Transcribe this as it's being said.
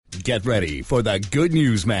get ready for the Good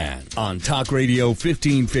News Man on Talk Radio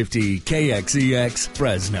 1550 KXEX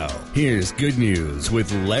Fresno. Here's Good News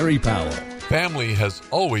with Larry Powell. Family has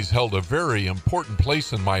always held a very important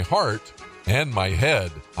place in my heart and my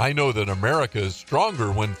head. I know that America is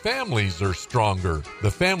stronger when families are stronger.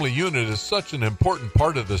 The family unit is such an important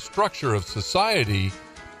part of the structure of society,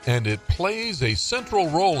 and it plays a central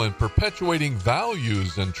role in perpetuating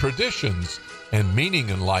values and traditions and meaning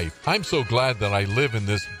in life. I'm so glad that I live in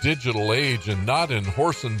this digital age and not in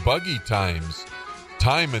horse and buggy times.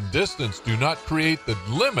 Time and distance do not create the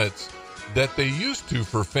limits that they used to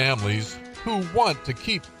for families who want to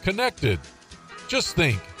keep connected. Just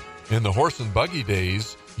think, in the horse and buggy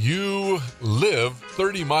days, you live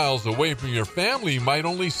 30 miles away from your family, you might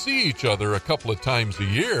only see each other a couple of times a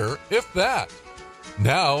year, if that.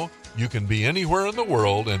 Now, you can be anywhere in the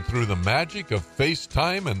world, and through the magic of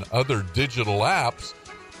FaceTime and other digital apps,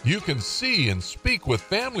 you can see and speak with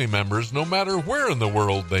family members no matter where in the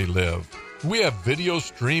world they live. We have video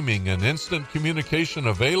streaming and instant communication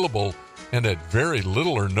available, and at very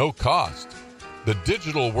little or no cost. The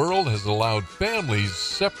digital world has allowed families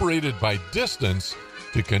separated by distance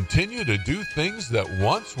to continue to do things that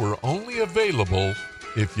once were only available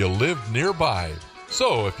if you lived nearby.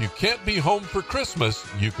 So if you can't be home for Christmas,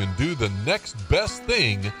 you can do the next best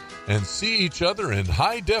thing and see each other in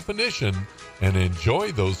high definition and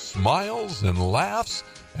enjoy those smiles and laughs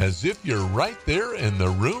as if you're right there in the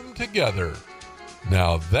room together.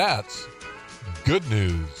 Now that's good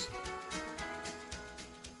news.